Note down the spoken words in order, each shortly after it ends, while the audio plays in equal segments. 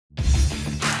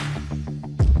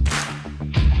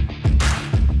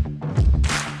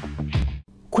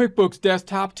QuickBooks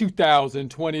Desktop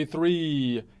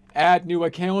 2023. Add new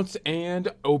accounts and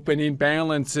opening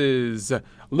balances.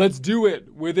 Let's do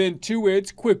it with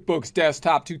Intuit's QuickBooks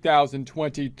Desktop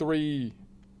 2023.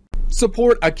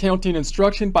 Support accounting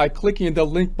instruction by clicking the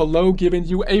link below, giving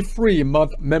you a free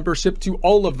month membership to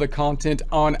all of the content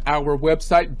on our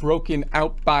website, broken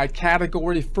out by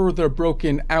category, further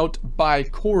broken out by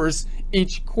course.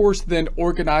 Each course then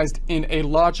organized in a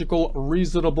logical,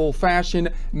 reasonable fashion,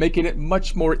 making it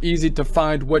much more easy to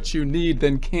find what you need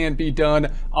than can be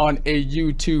done on a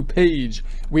YouTube page.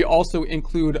 We also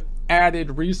include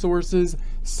added resources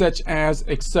such as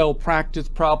Excel practice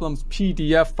problems,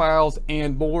 PDF files,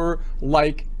 and more,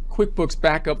 like QuickBooks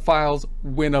backup files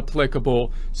when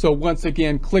applicable. So once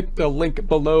again, click the link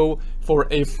below for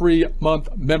a free month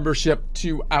membership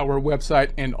to our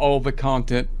website and all the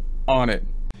content on it.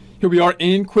 Here we are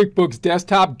in QuickBooks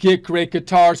Desktop. Get Great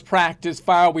Guitars practice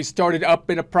file. We started up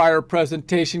in a prior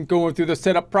presentation going through the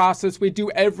setup process we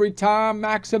do every time,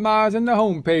 maximizing the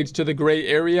home page to the gray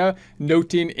area,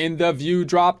 noting in the view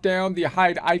drop down the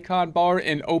hide icon bar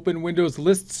and open windows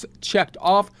lists checked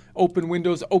off. Open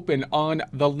windows open on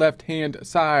the left hand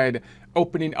side.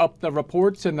 Opening up the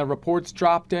reports and the reports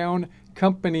drop down,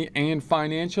 company and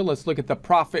financial. Let's look at the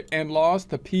profit and loss,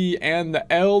 the P and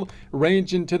the L,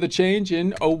 ranging to the change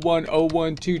in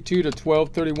 01/01/22 to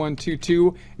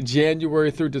 12/31/22,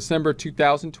 January through December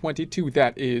 2022,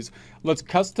 that is. Let's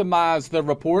customize the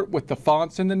report with the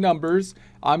fonts and the numbers.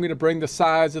 I'm going to bring the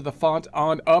size of the font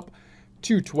on up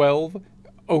to 12.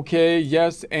 Okay,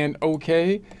 yes, and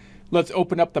okay. Let's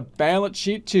open up the balance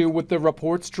sheet too with the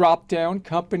reports drop down,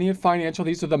 company and financial.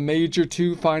 These are the major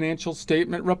two financial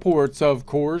statement reports, of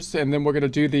course. And then we're going to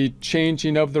do the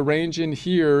changing of the range in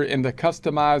here in the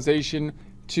customization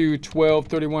to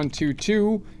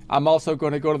 12/31/22. I'm also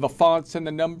going to go to the fonts and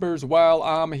the numbers while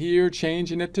I'm here,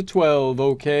 changing it to 12.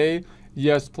 Okay.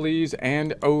 Yes, please,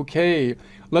 and okay.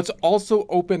 Let's also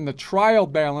open the trial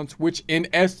balance, which in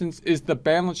essence is the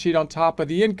balance sheet on top of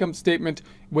the income statement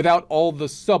without all the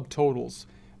subtotals,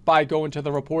 by going to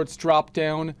the reports drop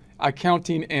down,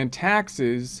 accounting and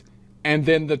taxes, and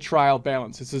then the trial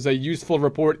balance. This is a useful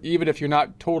report even if you're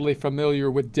not totally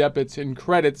familiar with debits and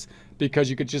credits, because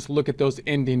you could just look at those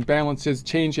ending balances,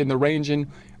 change in the range in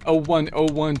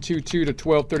 01/01/22 to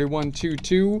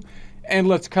 12/31/22. And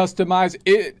let's customize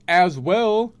it as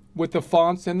well with the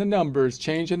fonts and the numbers,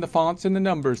 changing the fonts and the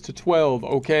numbers to 12.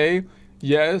 Okay,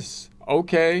 yes,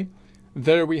 okay.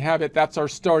 There we have it. That's our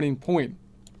starting point.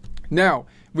 Now,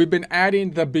 we've been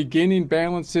adding the beginning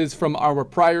balances from our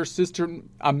prior system,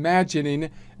 imagining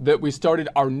that we started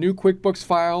our new QuickBooks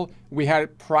file. We had a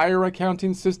prior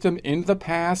accounting system in the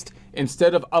past.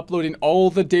 Instead of uploading all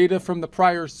the data from the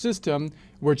prior system,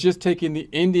 we're just taking the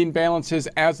ending balances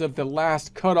as of the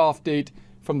last cutoff date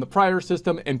from the prior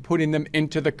system and putting them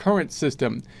into the current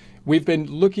system. We've been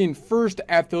looking first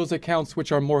at those accounts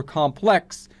which are more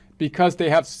complex because they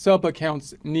have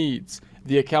sub-accounts needs.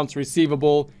 The accounts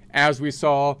receivable, as we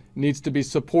saw, needs to be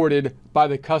supported by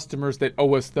the customers that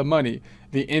owe us the money.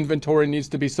 The inventory needs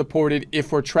to be supported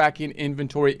if we're tracking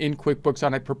inventory in QuickBooks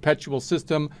on a perpetual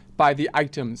system by the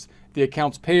items. The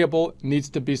accounts payable needs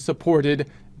to be supported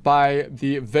by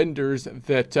the vendors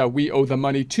that we owe the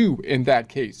money to in that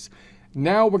case.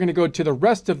 Now we're going to go to the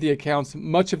rest of the accounts,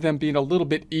 much of them being a little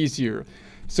bit easier.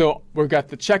 So we've got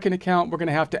the checking account. We're going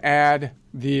to have to add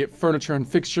the furniture and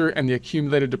fixture and the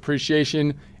accumulated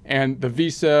depreciation, and the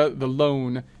Visa, the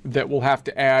loan that we'll have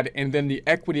to add. And then the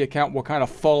equity account will kind of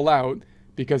fall out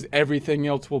because everything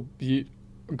else will be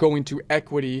going to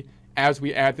equity as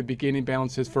we add the beginning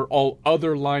balances for all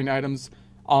other line items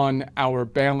on our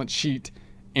balance sheet.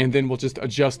 And then we'll just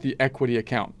adjust the equity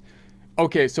account.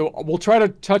 Okay, so we'll try to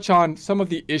touch on some of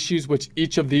the issues which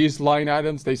each of these line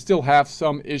items, they still have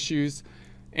some issues.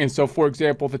 And so, for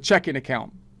example, the checking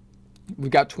account.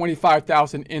 We've got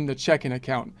 $25,000 in the checking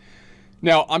account.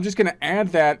 Now, I'm just going to add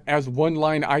that as one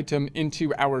line item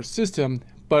into our system,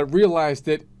 but realize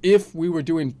that if we were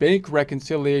doing bank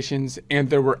reconciliations and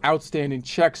there were outstanding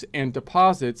checks and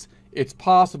deposits, it's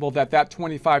possible that that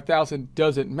 $25,000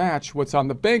 doesn't match what's on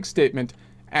the bank statement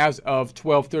as of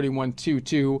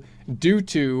 12/31/22 due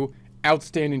to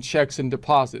outstanding checks and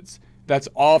deposits. That's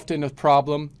often a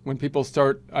problem when people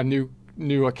start a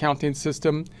new accounting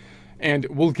system, and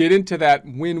we'll get into that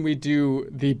when we do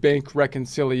the bank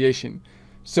reconciliation.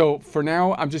 So for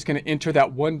now, I'm just going to enter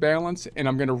that one balance, and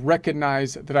I'm going to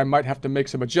recognize that I might have to make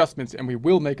some adjustments, and we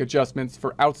will make adjustments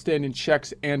for outstanding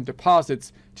checks and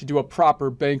deposits to do a proper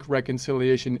bank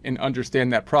reconciliation and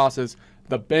understand that process.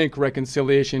 The bank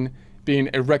reconciliation being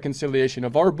a reconciliation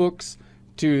of our books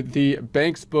to the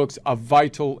bank's books of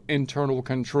vital internal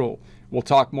control. We'll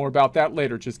talk more about that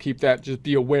later. Just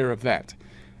be aware of that.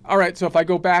 All right, so if I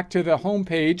go back to the home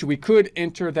page, we could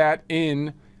enter that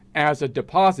in as a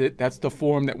deposit. That's the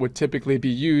form that would typically be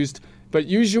used. But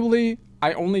usually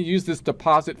I only use this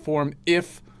deposit form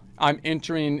if I'm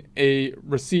entering a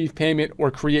receive payment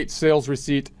or create sales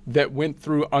receipt that went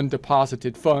through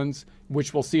undeposited funds,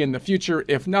 which we'll see in the future.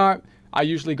 If not, I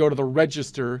usually go to the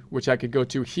register, which I could go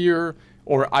to here,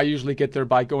 or I usually get there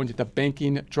by going to the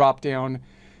banking dropdown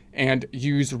and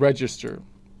use register.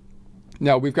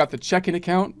 Now we've got the checking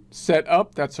account set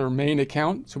up. That's our main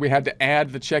account. So we had to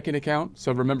add the checking account.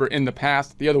 So remember in the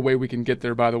past, the other way we can get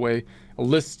there, by the way,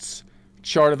 lists,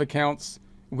 chart of accounts.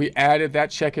 We added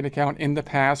that checking account in the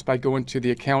past by going to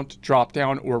the account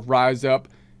dropdown or rise up,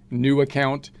 new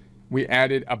account. We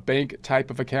added a bank type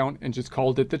of account and just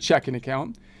called it the checking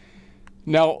account.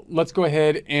 Now let's go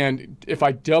ahead, and if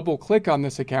I double click on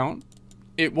this account,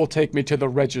 it will take me to the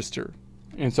register.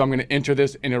 And so I'm going to enter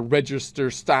this in a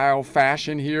register style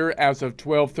fashion here as of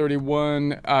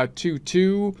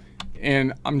 12/31/22.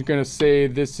 And I'm going to say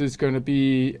this is going to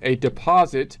be a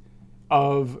deposit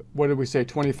of, what did we say,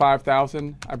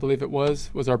 25,000, I believe it was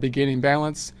our beginning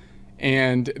balance.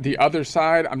 And the other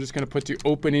side, I'm just going to put to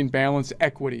opening balance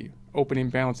equity,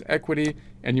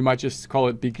 and you might just call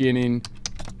it beginning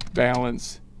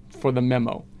balance for the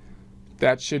memo.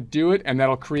 That should do it, and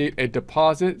that'll create a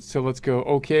deposit. So let's go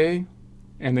OK,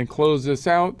 and then close this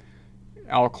out.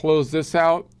 I'll close this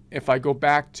out. If I go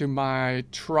back to my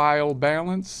trial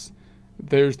balance,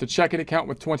 there's the checking account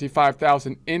with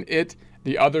 25,000 in it.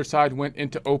 The other side went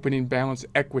into opening balance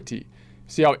equity.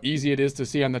 See how easy it is to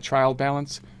see on the trial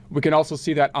balance? We can also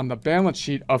see that on the balance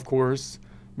sheet, of course.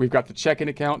 We've got the checking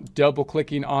account, double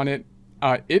clicking on it.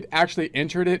 It actually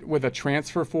entered it with a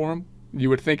transfer form. You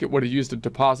would think it would have used a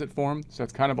deposit form, so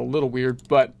that's kind of a little weird,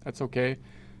 but that's okay.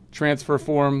 Transfer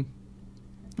form,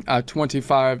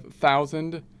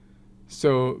 25,000.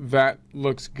 So that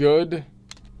looks good.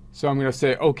 So I'm going to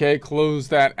say, okay, close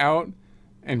that out.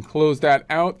 And close that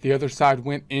out. The other side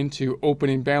went into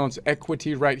opening balance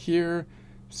equity right here.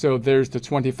 So there's the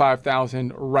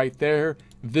 25,000 right there.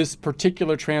 This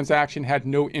particular transaction had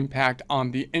no impact on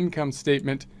the income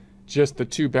statement, just the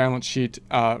two balance sheet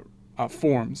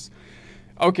forms.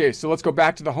 Okay, so let's go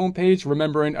back to the home page.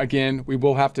 Remembering, again, we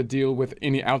will have to deal with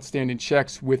any outstanding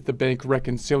checks with the bank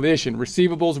reconciliation.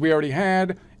 Receivables we already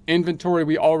had, inventory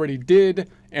we already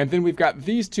did, and then we've got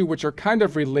these two which are kind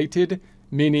of related,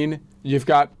 meaning you've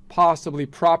got possibly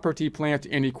property, plant,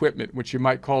 and equipment, which you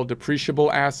might call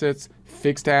depreciable assets,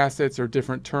 fixed assets, or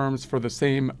different terms for the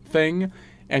same thing.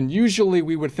 And usually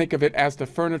we would think of it as the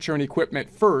furniture and equipment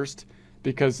first,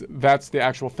 because that's the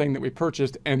actual thing that we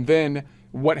purchased, and then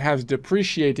what has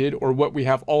depreciated, or what we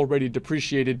have already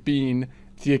depreciated, being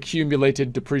the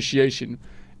accumulated depreciation.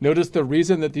 Notice the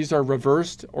reason that these are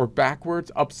reversed or backwards,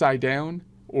 upside down,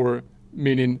 or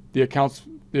meaning the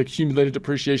accumulated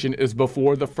depreciation is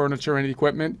before the furniture and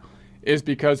equipment, is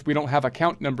because we don't have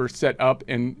account numbers set up,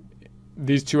 and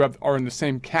these two are in the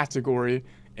same category,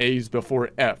 A's before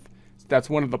F. So that's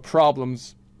one of the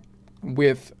problems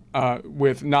with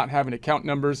not having account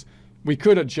numbers. We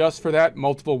could adjust for that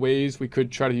multiple ways. We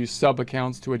could try to use sub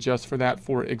accounts to adjust for that,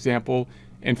 for example,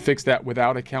 and fix that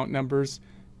without account numbers,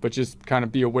 but just kind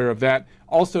of be aware of that.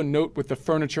 Also note with the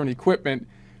furniture and equipment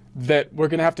that we're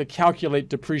going to have to calculate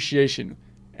depreciation.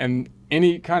 And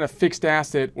any kind of fixed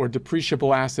asset or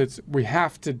depreciable assets, we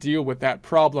have to deal with that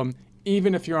problem,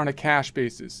 even if you're on a cash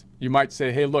basis. You might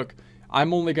say, hey, look,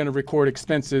 I'm only going to record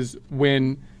expenses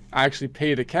when I actually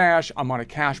pay the cash. I'm on a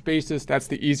cash basis. That's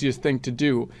the easiest thing to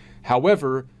do.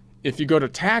 However, if you go to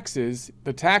taxes,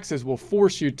 the taxes will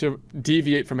force you to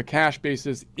deviate from a cash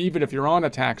basis, even if you're on a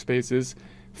tax basis,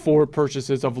 for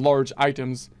purchases of large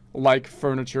items like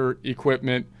furniture,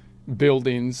 equipment,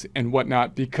 buildings, and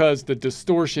whatnot, because the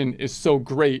distortion is so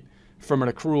great from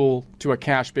an accrual to a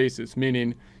cash basis.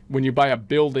 Meaning when you buy a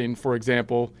building, for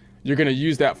example, you're going to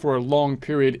use that for a long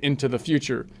period into the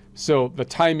future. So the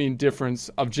timing difference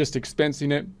of just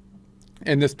expensing it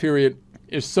in this period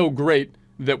is so great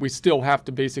that we still have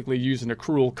to basically use an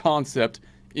accrual concept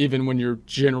even when you're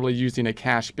generally using a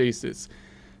cash basis.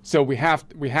 So we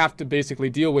have to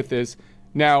basically deal with this.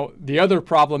 Now, the other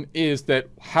problem is that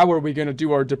how are we going to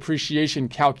do our depreciation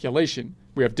calculation?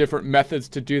 We have different methods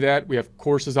to do that. We have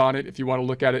courses on it if you want to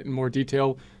look at it in more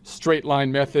detail. Straight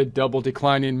line method, double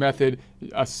declining method,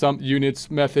 sum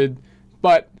units method.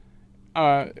 But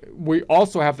we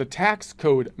also have the tax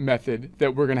code method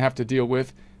that we're going to have to deal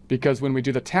with, because when we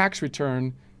do the tax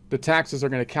return, the taxes are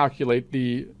going to calculate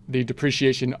the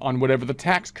depreciation on whatever the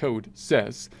tax code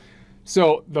says.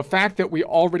 So the fact that we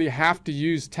already have to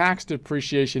use tax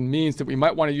depreciation means that we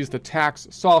might want to use the tax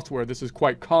software. This is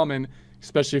quite common,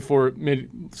 especially for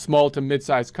small to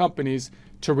mid-sized companies,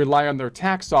 to rely on their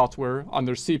tax software, on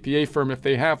their CPA firm if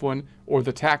they have one, or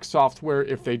the tax software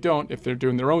if they don't, if they're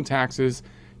doing their own taxes,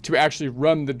 to actually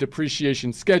run the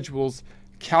depreciation schedules,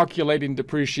 calculating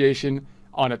depreciation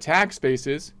on a tax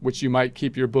basis, which you might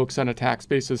keep your books on a tax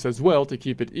basis as well to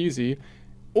keep it easy,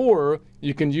 or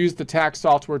you can use the tax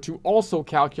software to also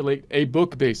calculate a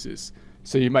book basis.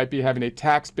 So you might be having a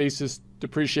tax basis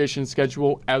depreciation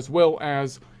schedule as well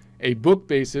as a book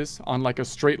basis on like a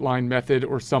straight line method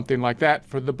or something like that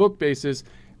for the book basis.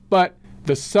 But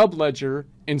the subledger,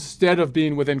 instead of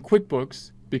being within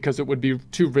QuickBooks, because it would be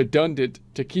too redundant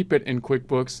to keep it in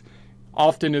QuickBooks,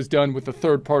 often is done with the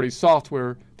third-party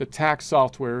software, the tax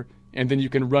software, and then you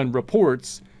can run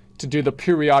reports to do the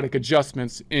periodic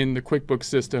adjustments in the QuickBooks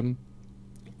system,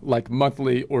 like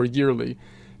monthly or yearly.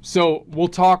 So we'll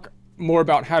talk more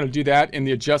about how to do that in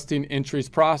the adjusting entries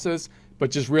process, but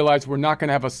just realize we're not going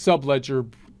to have a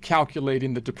subledger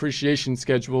calculating the depreciation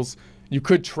schedules. You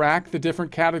could track the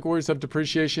different categories of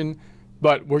depreciation,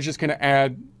 but we're just going to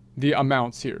add the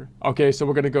amounts here. Okay, so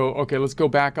we're going to go, okay, let's go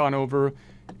back on over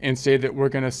and say that we're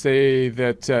going to say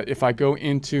that if I go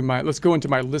into my, let's go into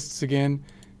my lists again,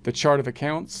 the chart of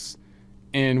accounts,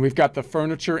 and we've got the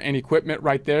furniture and equipment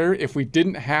right there. If we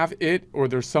didn't have it, or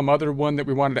there's some other one that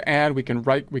we wanted to add, we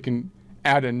can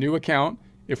add a new account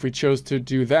if we chose to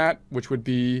do that, which would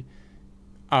be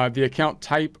the account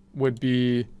type would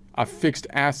be a fixed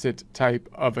asset type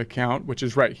of account, which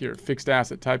is right here, fixed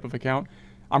asset type of account.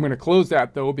 I'm going to close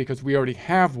that though because we already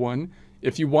have one.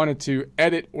 If you wanted to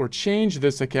edit or change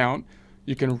this account,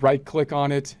 you can right click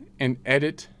on it and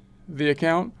edit the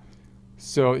account.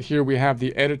 So here we have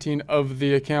the editing of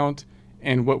the account,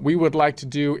 and what we would like to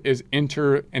do is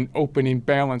enter an opening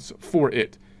balance for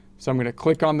it. So I'm going to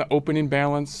click on the opening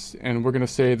balance, and we're going to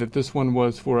say that this one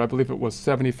was for, I believe it was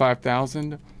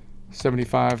 75,000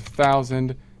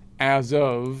 as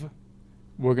of,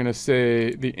 we're going to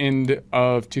say the end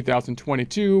of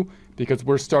 2022, because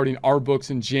we're starting our books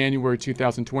in January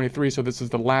 2023, so this is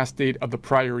the last date of the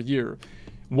prior year.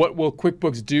 What will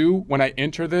QuickBooks do when I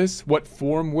enter this? What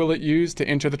form will it use to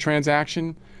enter the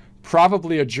transaction?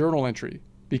 Probably a journal entry,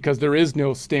 because there is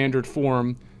no standard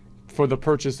form for the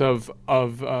purchase of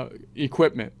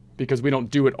equipment, because we don't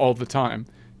do it all the time.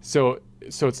 So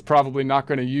it's probably not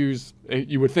going to use,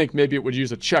 you would think maybe it would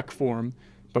use a check form,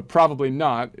 but probably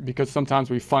not, because sometimes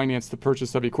we finance the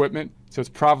purchase of equipment. So it's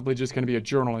probably just going to be a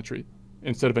journal entry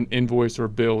instead of an invoice or a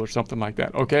bill or something like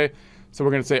that. Okay, so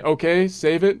we're going to say, okay,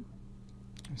 save it.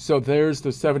 So there's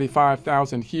the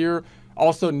 75,000 here.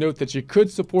 Also note that you could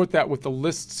support that with the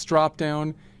lists drop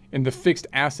down in the fixed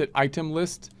asset item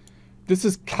list. This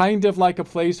is kind of like a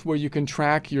place where you can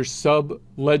track your sub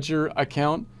ledger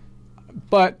account,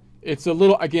 but it's a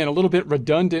little, again, a little bit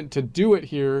redundant to do it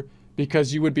here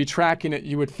because you would be tracking it,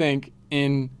 you would think,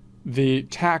 in the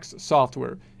tax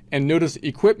software. And notice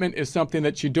equipment is something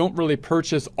that you don't really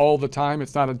purchase all the time.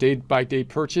 It's not a day-by-day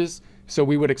purchase. So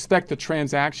we would expect the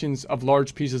transactions of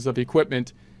large pieces of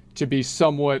equipment to be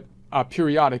somewhat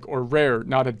periodic or rare,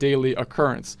 not a daily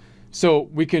occurrence. So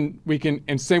we can,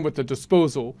 and same with the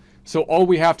disposal. So all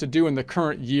we have to do in the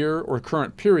current year or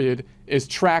current period is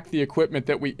track the equipment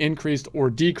that we increased or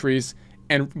decreased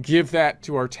and give that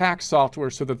to our tax software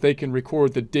so that they can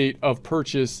record the date of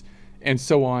purchase and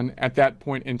so on at that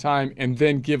point in time, and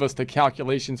then give us the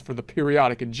calculations for the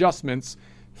periodic adjustments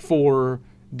for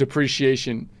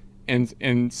depreciation.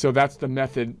 And so that's the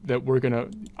method that we're going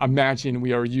to imagine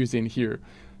we are using here.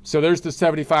 So there's the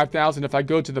 75,000. If I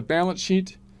go to the balance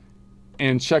sheet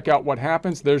and check out what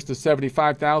happens, there's the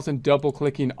 75,000. Double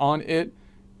clicking on it,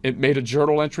 it made a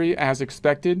journal entry as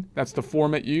expected. That's the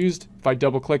form it used. If I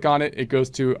double click on it, it goes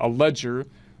to a ledger.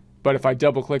 But if I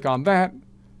double click on that,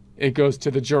 it goes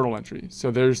to the journal entry.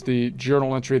 So there's the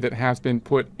journal entry that has been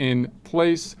put in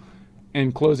place.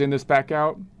 And closing this back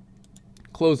out.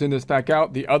 Closing this back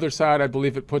out. The other side, I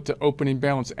believe it put to opening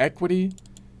balance equity.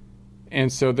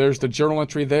 And so there's the journal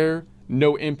entry there.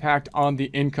 No impact on the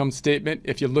income statement.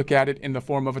 If you look at it in the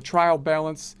form of a trial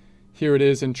balance, here it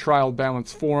is in trial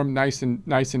balance form, nice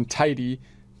and tidy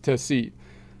to see.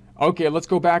 Okay, let's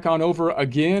go back on over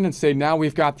again and say now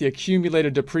we've got the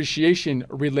accumulated depreciation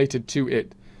related to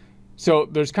it. So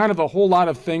there's kind of a whole lot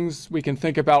of things we can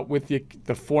think about with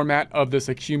the format of this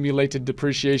accumulated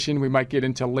depreciation we might get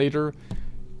into later.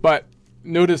 But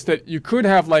notice that you could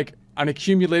have like an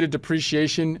accumulated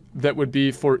depreciation that would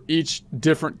be for each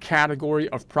different category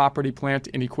of property, plant,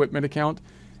 and equipment account.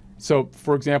 So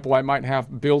for example, I might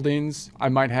have buildings, I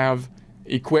might have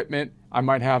equipment, I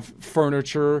might have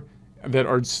furniture that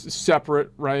are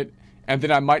separate, right? And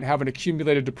then I might have an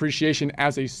accumulated depreciation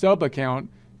as a sub account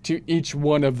to each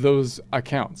one of those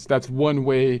accounts. That's one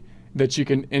way that you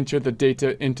can enter the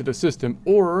data into the system.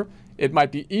 Or it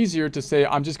might be easier to say,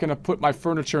 I'm just going to put my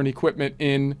furniture and equipment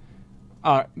in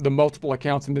the multiple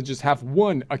accounts and then just have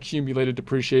one accumulated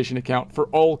depreciation account for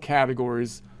all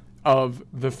categories of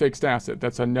the fixed asset.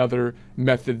 That's another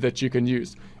method that you can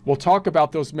use. We'll talk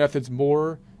about those methods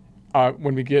more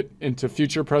when we get into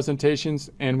future presentations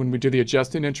and when we do the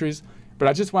adjusting entries, but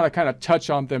I just want to kind of touch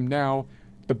on them now.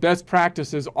 The best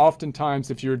practices oftentimes,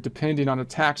 if you're depending on a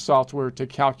tax software to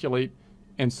calculate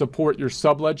and support your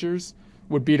subledgers,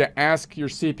 would be to ask your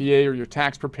CPA or your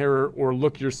tax preparer or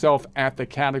look yourself at the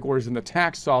categories in the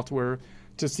tax software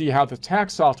to see how the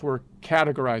tax software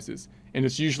categorizes. And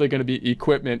it's usually going to be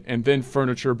equipment and then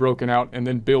furniture broken out and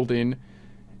then building.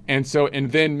 And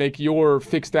then make your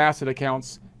fixed asset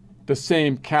accounts the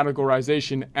same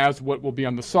categorization as what will be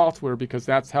on the software, because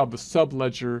that's how the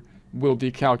subledger will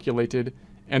be calculated.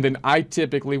 And then I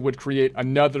typically would create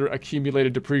another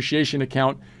accumulated depreciation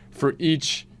account for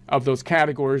each of those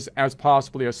categories as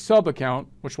possibly a sub account,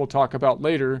 which we'll talk about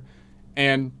later.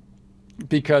 And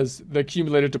because the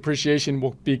accumulated depreciation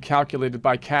will be calculated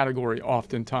by category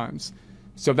oftentimes.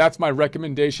 So that's my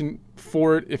recommendation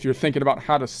for it. If you're thinking about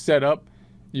how to set up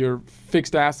your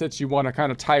fixed assets, you want to kind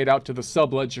of tie it out to the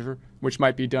subledger, which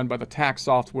might be done by the tax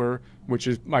software, which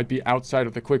might be outside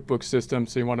of the QuickBooks system.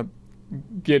 So you want to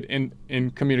get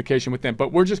in communication with them.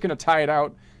 But we're just going to tie it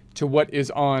out to what is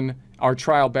on our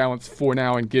trial balance for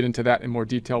now and get into that in more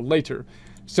detail later.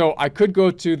 So I could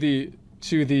go to the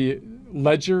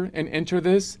ledger and enter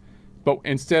this, but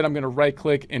instead I'm going to right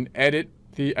click and edit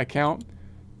the account.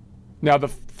 Now the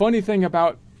funny thing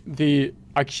about the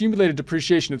accumulated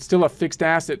depreciation, it's still a fixed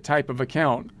asset type of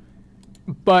account,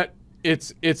 but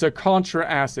it's a contra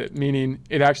asset, meaning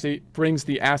it actually brings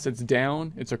the assets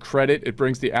down. It's a credit, it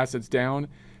brings the assets down.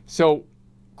 So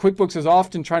QuickBooks is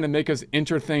often trying to make us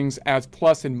enter things as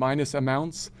plus and minus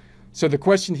amounts. So the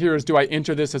question here is, do I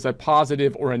enter this as a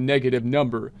positive or a negative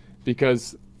number?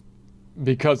 Because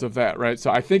of that, right?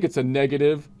 So I think it's a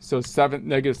negative, so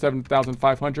negative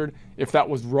 7,500. If that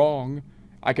was wrong,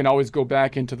 I can always go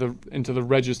back into the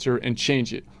register and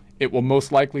change it. It will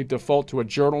most likely default to a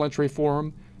journal entry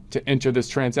form to enter this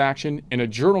transaction. In a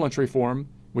journal entry form,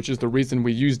 which is the reason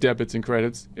we use debits and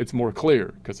credits, it's more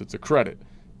clear because it's a credit.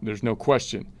 There's no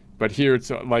question. But here it's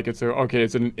okay,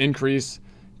 is it an increase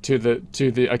to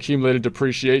the accumulated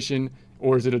depreciation,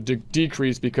 or is it a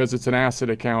decrease because it's an asset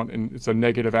account and it's a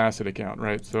negative asset account,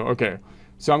 right? So okay,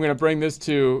 so I'm going to bring this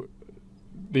to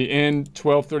the end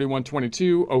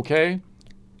 12/31/22. Okay,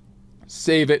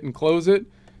 save it and close it,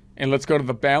 and let's go to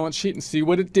the balance sheet and see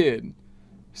what it did.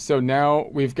 So now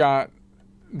we've got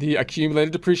the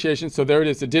accumulated depreciation. So there it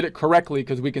is. It did it correctly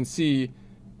because we can see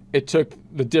it took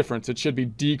the difference. It should be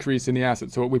decrease in the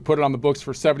asset. So we put it on the books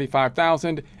for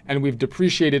 $75,000, and we've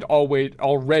depreciated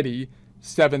already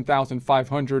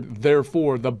 $7,500.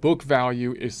 Therefore, the book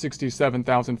value is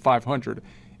 $67,500.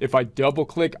 If I double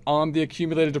click on the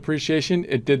accumulated depreciation,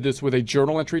 it did this with a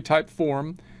journal entry type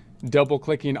form. Double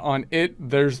clicking on it,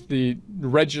 there's the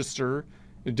register.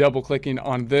 Double clicking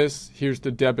on this, here's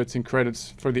the debits and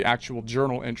credits for the actual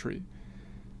journal entry.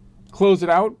 Close it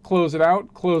out, close it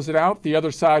out, close it out. The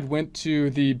other side went to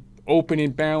the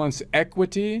opening balance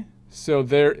equity. So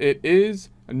there it is.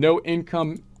 No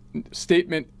income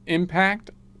statement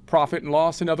impact, profit and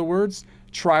loss in other words.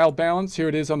 Trial balance, here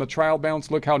it is on the trial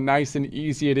balance. Look how nice and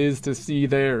easy it is to see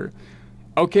there.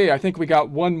 Okay, I think we got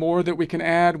one more that we can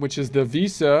add, which is the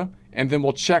Visa, and then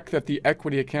we'll check that the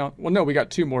equity account, well no, we got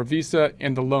two more, Visa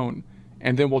and the loan.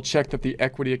 And then we'll check that the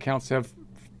equity accounts have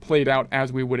played out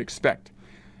as we would expect.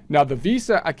 Now the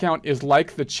Visa account is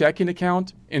like the checking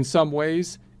account in some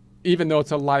ways, even though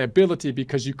it's a liability,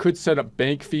 because you could set up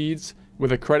bank feeds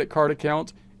with a credit card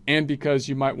account, and because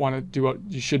you might want to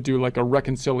you should do like a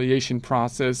reconciliation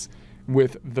process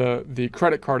with the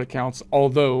credit card accounts,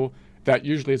 although that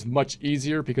usually is much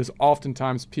easier because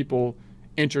oftentimes people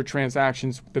enter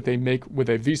transactions that they make with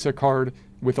a Visa card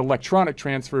with electronic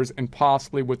transfers and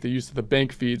possibly with the use of the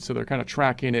bank feed, so they're kind of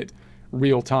tracking it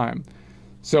real time.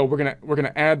 So we're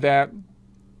gonna add that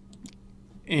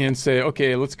and say,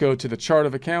 okay, let's go to the chart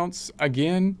of accounts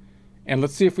again, and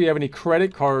let's see if we have any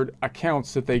credit card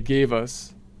accounts that they gave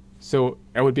us. So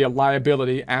that would be a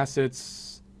liability,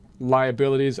 assets,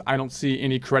 liabilities. I don't see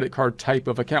any credit card type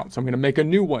of account, so I'm gonna make a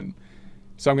new one.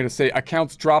 So I'm gonna say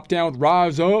accounts drop down,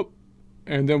 rise up,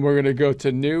 and then we're gonna go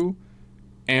to new,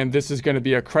 and this is gonna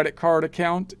be a credit card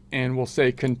account, and we'll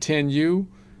say continue.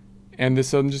 And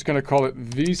this, I'm just going to call it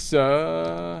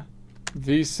Visa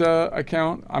Visa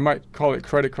account. I might call it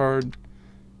credit card,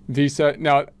 Visa.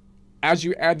 Now, as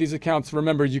you add these accounts,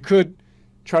 remember, you could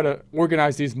try to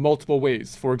organize these multiple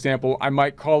ways. For example, I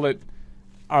might call it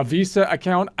a Visa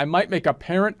account. I might make a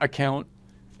parent account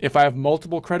if I have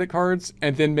multiple credit cards,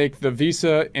 and then make the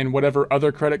Visa and whatever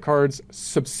other credit cards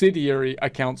subsidiary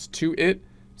accounts to it,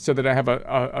 so that I have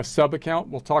a sub account.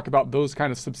 We'll talk about those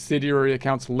kind of subsidiary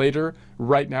accounts later.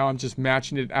 Right now, I'm just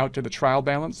matching it out to the trial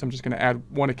balance. I'm just going to add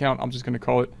one account. I'm just going to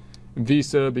call it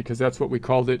Visa because that's what we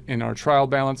called it in our trial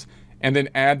balance. And then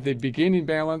add the beginning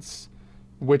balance,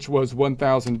 which was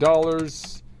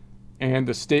 $1,000, and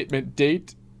the statement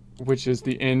date, which is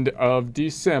the end of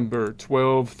December,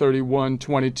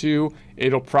 12/31/22.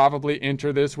 It'll probably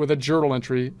enter this with a journal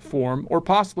entry form or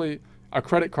possibly a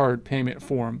credit card payment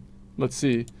form. Let's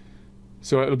see.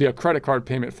 So it'll be a credit card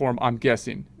payment form, I'm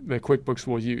guessing, that QuickBooks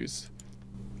will use.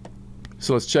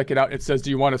 So let's check it out. It says, do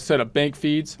you want to set up bank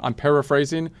feeds? I'm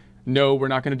paraphrasing. No, we're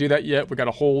not going to do that yet. We got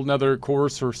a whole nother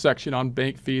course or section on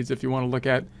bank feeds if you want to look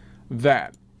at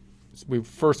that. So we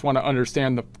first want to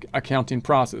understand the accounting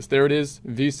process. There it is,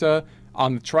 Visa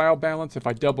on the trial balance. If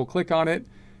I double click on it,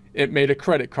 it made a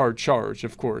credit card charge,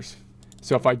 of course.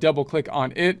 So if I double click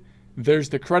on it, there's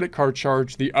the credit card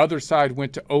charge. The other side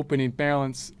went to opening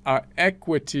balance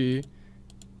equity,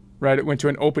 right? It went to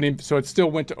an opening, so it still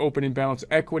went to opening balance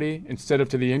equity instead of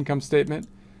to the income statement.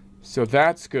 So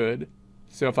that's good.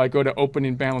 So if I go to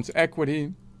opening balance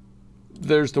equity,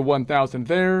 there's the 1,000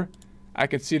 there. I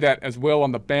can see that as well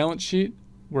on the balance sheet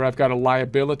where I've got a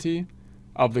liability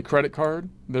of the credit card.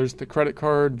 There's the credit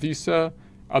card, Visa.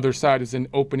 Other side is in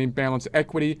opening balance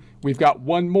equity. We've got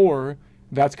one more.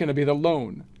 That's going to be the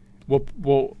loan.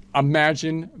 We'll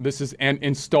imagine this is an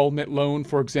installment loan,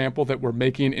 for example, that we're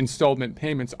making installment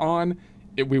payments on.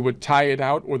 We would tie it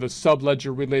out, or the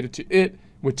subledger related to it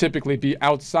would typically be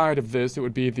outside of this. It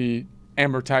would be the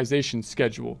amortization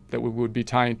schedule that we would be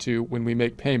tying to when we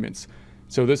make payments.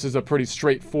 So this is a pretty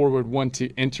straightforward one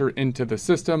to enter into the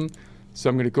system. So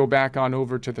I'm going to go back on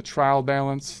over to the trial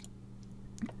balance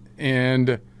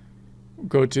and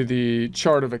go to the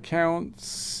chart of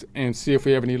accounts and see if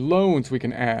we have any loans we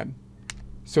can add.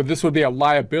 So this would be a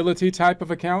liability type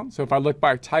of account. So if I look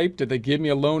by type, did they give me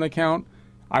a loan account?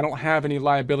 I don't have any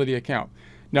liability account.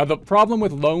 Now the problem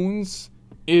with loans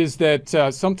is that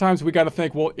sometimes we got to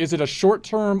think, well, is it a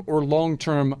short-term or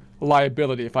long-term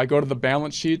liability? If I go to the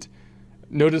balance sheet,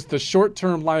 notice the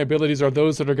short-term liabilities are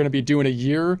those that are going to be due in a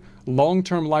year.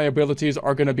 Long-term liabilities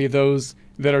are going to be those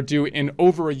that are due in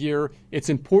over a year. It's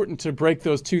important to break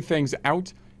those two things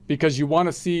out because you want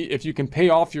to see if you can pay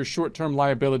off your short-term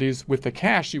liabilities with the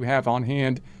cash you have on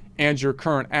hand and your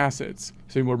current assets.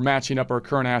 So we're matching up our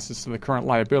current assets to the current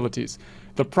liabilities.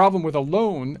 The problem with a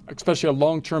loan, especially a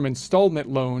long-term installment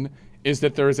loan, is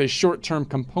that there is a short-term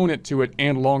component to it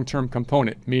and long-term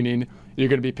component, meaning you're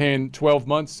going to be paying 12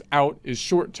 months out is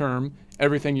short-term.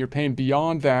 Everything you're paying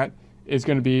beyond that is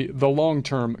going to be the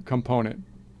long-term component.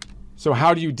 So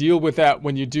how do you deal with that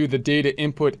when you do the data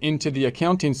input into the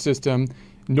accounting system?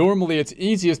 Normally, it's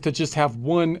easiest to just have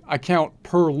one account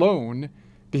per loan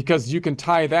because you can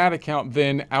tie that account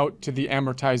then out to the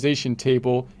amortization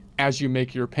table as you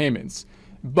make your payments.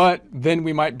 But then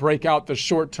we might break out the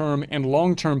short-term and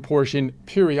long-term portion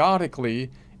periodically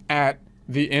at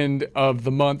the end of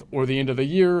the month or the end of the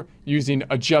year using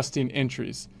adjusting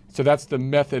entries. So that's the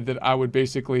method that I would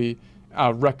basically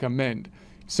recommend.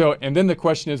 So, and then the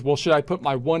question is, well, should I put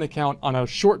my one account on a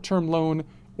short-term loan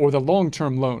or the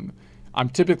long-term loan? I'm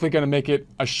typically going to make it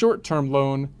a short-term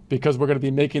loan because we're going to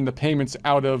be making the payments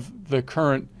out of the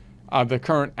current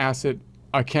asset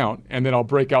account, and then I'll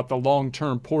break out the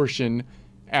long-term portion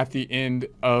at the end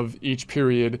of each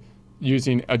period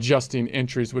using adjusting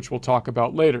entries, which we'll talk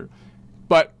about later.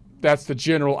 But that's the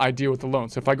general idea with the loan.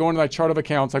 So if I go into my chart of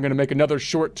accounts, I'm going to make another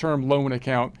short-term loan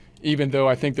account, even though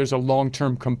I think there's a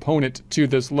long-term component to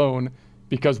this loan,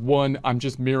 because one, I'm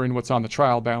just mirroring what's on the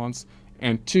trial balance,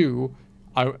 and two,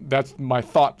 that's my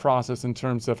thought process in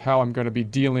terms of how I'm going to be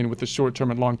dealing with the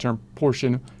short-term and long-term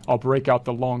portion. I'll break out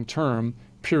the long-term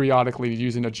periodically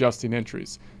using adjusting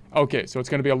entries. Okay, so it's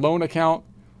going to be a loan account.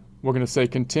 We're going to say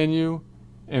continue,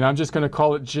 and I'm just going to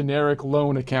call it generic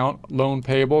loan account, loan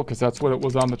payable, because that's what it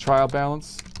was on the trial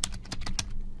balance.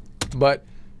 But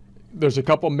there's a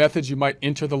couple methods you might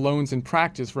enter the loans in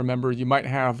practice. Remember, you might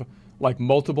have like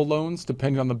multiple loans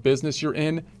depending on the business you're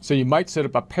in. So you might set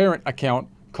up a parent account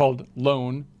called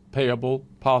loan payable,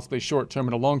 possibly short-term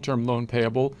and a long-term loan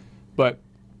payable,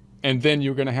 and then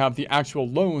you're going to have the actual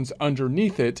loans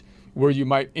underneath it where you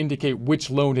might indicate which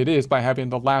loan it is by having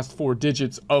the last four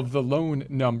digits of the loan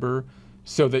number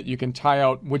so that you can tie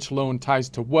out which loan ties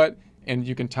to what and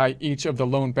you can tie each of the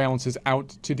loan balances out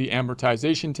to the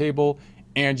amortization table,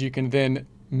 and you can then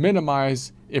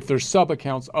minimize if there's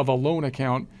sub-accounts of a loan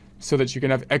account so that you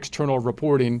can have external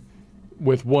reporting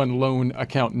with one loan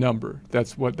account number.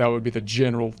 That would be the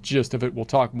general gist of it. We'll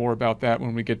talk more about that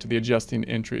when we get to the adjusting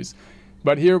entries.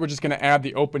 But here we're just going to add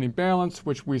the opening balance,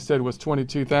 which we said was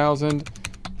 $22,000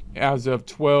 as of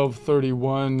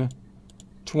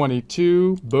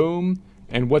 12/31/22. Boom.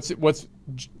 And what's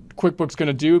QuickBooks going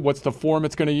to do? What's the form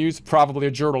it's going to use? Probably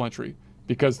a journal entry,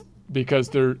 because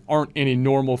there aren't any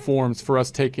normal forms for us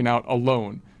taking out a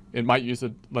loan. It might use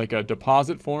like a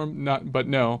deposit form, but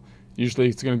no. Usually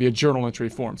it's going to be a journal entry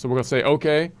form. So we're going to say,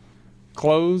 okay,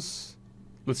 close.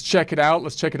 Let's check it out.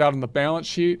 Let's check it out on the balance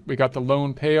sheet. We got the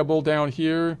loan payable down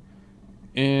here.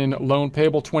 In loan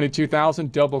payable, $22,000.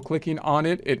 Double clicking on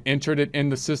it, it entered it in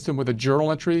the system with a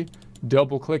journal entry.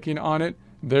 Double clicking on it.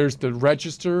 There's the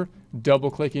register.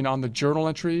 Double clicking on the journal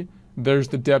entry. There's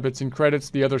the debits and credits.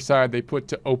 The other side they put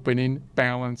to opening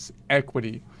balance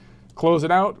equity. Close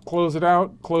it out, close it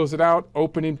out, close it out.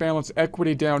 Opening balance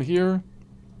equity down here.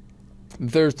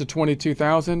 There's the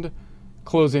 $22,000.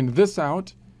 Closing this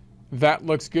out. That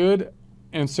looks good.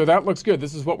 And so that looks good.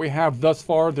 This is what we have thus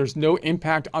far. There's no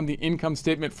impact on the income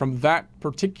statement from that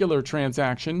particular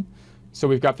transaction. So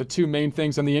we've got the two main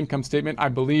things on the income statement. I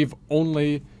believe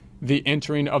only the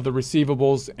entering of the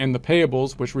receivables and the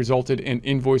payables, which resulted in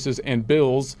invoices and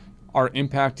bills, are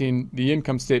impacting the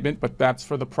income statement, but that's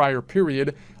for the prior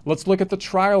period. Let's look at the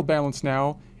trial balance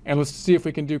now, and let's see if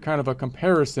we can do kind of a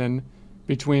comparison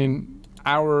between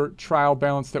our trial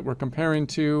balance that we're comparing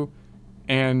to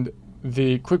and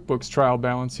the QuickBooks trial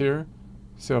balance here.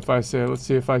 So if I say, let's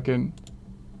see if I can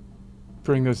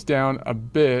bring this down a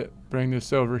bit, bring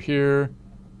this over here.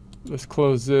 Let's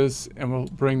close this and we'll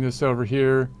bring this over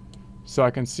here so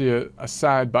I can see a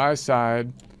side by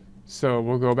side. So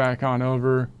we'll go back on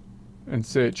over and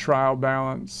say trial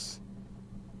balance,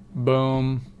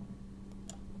 boom.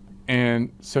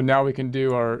 And so now we can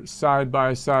do our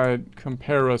side-by-side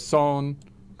comparison.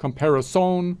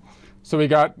 So we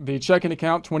got the checking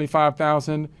account,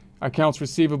 $25,000, accounts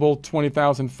receivable,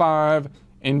 $20,005,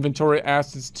 inventory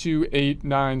assets,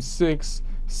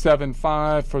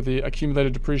 $2,896.75 for the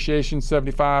accumulated depreciation,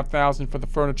 $75,000 for the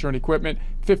furniture and equipment,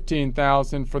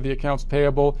 $15,000 for the accounts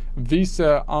payable,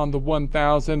 Visa on the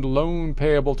 $1,000, loan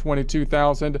payable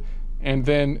 $22,000, and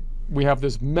then we have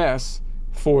this mess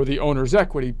for the owner's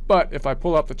equity. But if I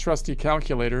pull out the trusty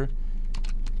calculator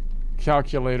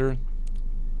to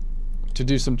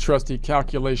do some trusty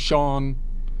calculation,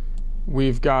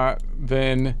 we've got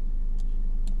then,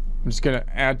 I'm just going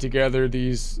to add together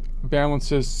these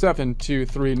balances,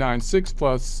 72396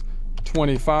 plus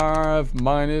 25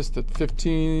 minus the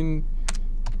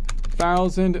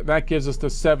 15,000, that gives us the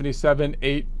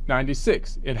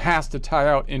 77,896. It has to tie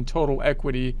out in total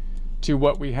equity to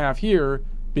what we have here,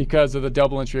 because of the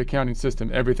double entry accounting system.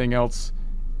 Everything else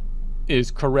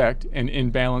is correct and in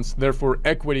balance. Therefore,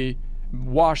 equity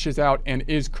washes out and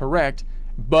is correct,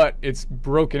 but it's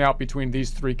broken out between these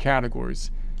three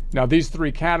categories. Now, these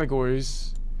three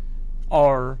categories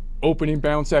are opening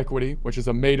balance equity, which is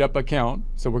a made-up account.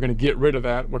 So we're going to get rid of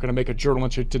that. We're going to make a journal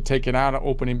entry to take it out of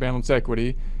opening balance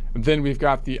equity. Then we've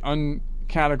got the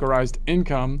uncategorized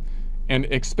income and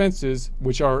expenses,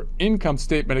 which are income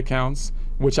statement accounts,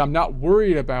 which I'm not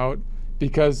worried about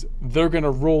because they're going to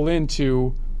roll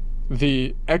into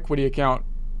the equity account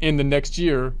in the next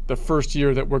year, the first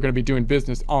year that we're going to be doing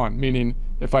business on. Meaning,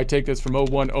 if I take this from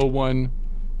 01/01/23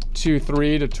 to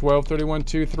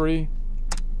 12/31/23,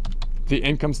 the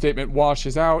income statement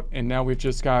washes out, and now we've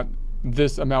just got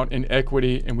this amount in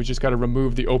equity, and we just got to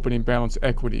remove the opening balance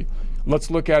equity. Let's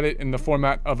look at it in the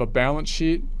format of a balance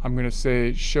sheet. I'm going to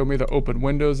say, show me the open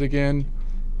windows again.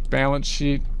 Balance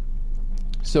sheet.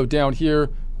 So down here,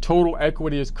 total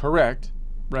equity is correct,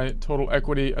 right? Total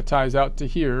equity ties out to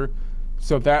here.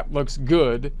 So that looks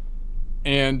good.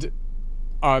 And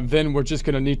then we're just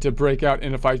going to need to break out.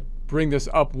 And if I bring this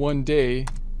up one day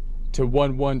to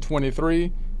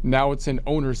 1/1/23, now it's in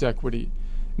owner's equity.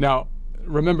 Now,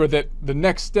 remember that the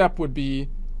next step would be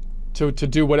to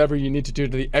do whatever you need to do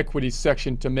to the equity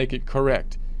section to make it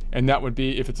correct. And that would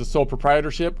be, if it's a sole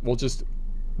proprietorship, we'll just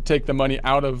take the money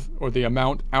out of, or the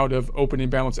amount out of opening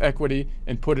balance equity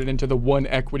and put it into the one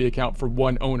equity account for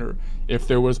one owner. If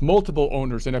there was multiple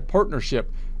owners in a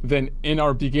partnership, then in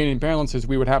our beginning balances,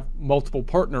 we would have multiple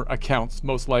partner accounts,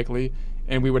 most likely,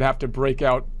 and we would have to break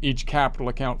out each capital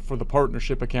account for the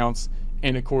partnership accounts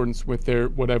in accordance with their,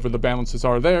 whatever the balances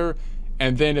are there.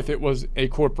 And then if it was a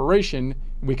corporation,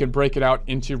 we could break it out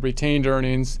into retained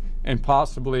earnings and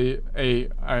possibly a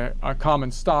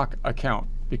common stock account,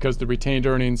 because the retained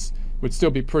earnings would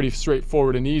still be pretty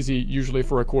straightforward and easy usually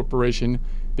for a corporation,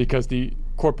 because the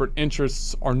corporate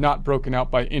interests are not broken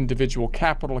out by individual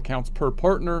capital accounts per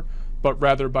partner, but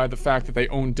rather by the fact that they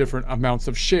own different amounts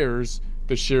of shares,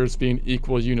 the shares being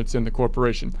equal units in the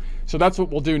corporation. So that's what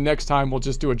we'll do next time. We'll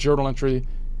just do a journal entry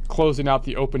closing out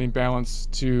the opening balance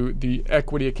to the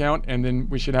equity account, and then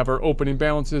we should have our opening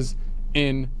balances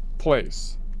in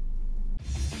place.